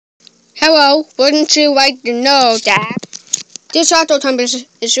Hello, wouldn't you like to know that this auto tumbler is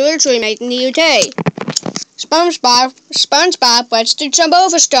literally made in the UK? SpongeBob wants to jump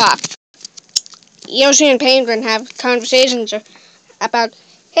over stuff. Yoshi and Penguin have conversations about,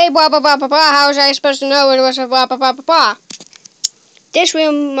 hey, blah, blah, blah, blah, blah, how was I supposed to know it was a blah, blah, blah, blah, blah. This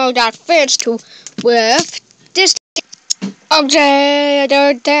remote fits to with this. Okay,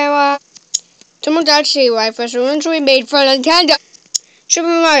 Someone.c life was originally made for Nintendo. Super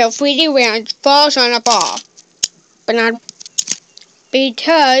Mario 3D Land falls on a ball, but not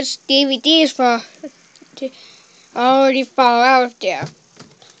because DVDs already fall out there.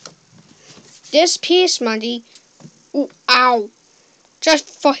 This piece, Monty, just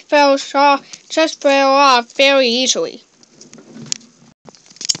fell off very easily.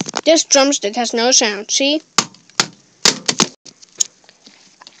 This drumstick has no sound. See?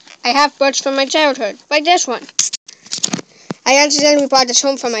 I have buds from my childhood, like this one. I accidentally brought this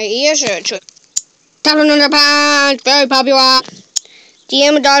home from my ear surgery. £700, very popular. The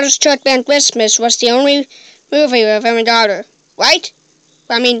Emma Daughter's Church Band Christmas was the only movie with Emma Daughter, right?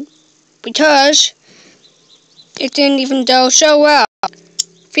 I mean, because it didn't even do so well.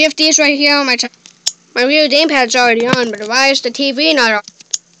 50 is right here on my real gamepad's already on, but why is the TV not on?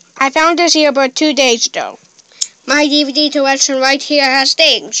 I found this here about 2 days ago. My DVD collection right here has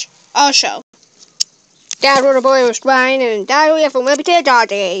things. Also, Dad Little Boy was crying and Diary of a Limited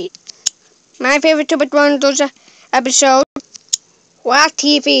Day. My favorite stupid one of those episodes, Watch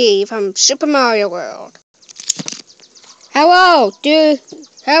TV from Super Mario World. Hello, can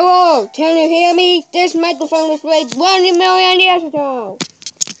you hear me? This microphone was made 1 million years ago.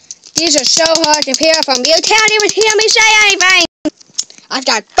 These are so hard to hear from. You can't even hear me say anything. I've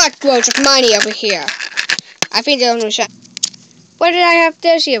got buttloads of money over here. I think they're only shot. What did I have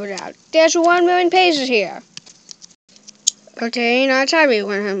this here without? There's 1 million pages here. Okay, now tell me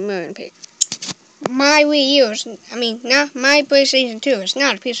 1 million pages. My Wii U my PlayStation 2 is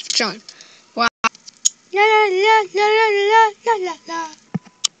not a piece of junk. Wow. La la la la la la la la.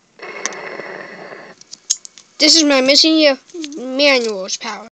 This is my missing manual's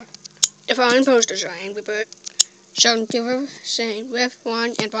power. The following posters are Angry Bird, Sheldon Cooper saying with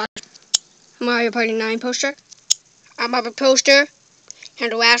one and watch Mario Party 9 poster. I'm up a poster,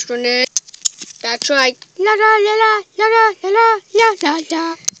 and the last one is, that's right, la la la la la la la la la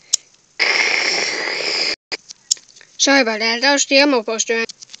la. Sorry about that, that was the Elmo poster.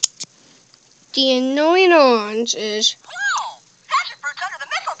 The annoying orange is, hello, passion fruit's under the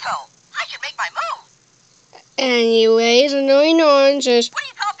mistletoe. I should make my move. Anyways, annoying orange is, what do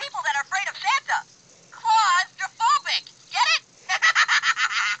you call people that are afraid of Santa? Claustrophobic. Get it?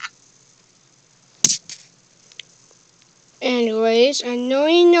 anyways,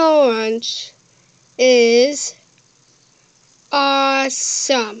 annoying orange is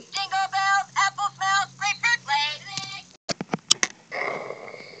awesome. Jingle bells, apple smells, grapefruit lazy.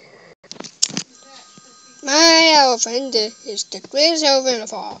 My elephant is the greatest elephant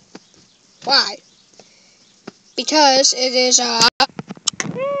of all. Why? Because it is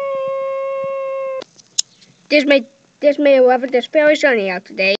This May 11th is very sunny out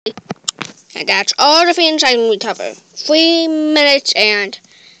today. And that's all the things I can cover. 3 minutes and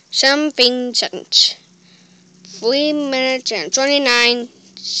something seconds. 3 minutes and 29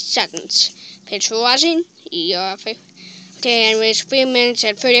 seconds. Thanks for watching. Okay, anyways, 3 minutes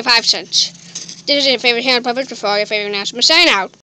and 35 seconds. This is your favorite hand puppet before your favorite announcement. Sign out.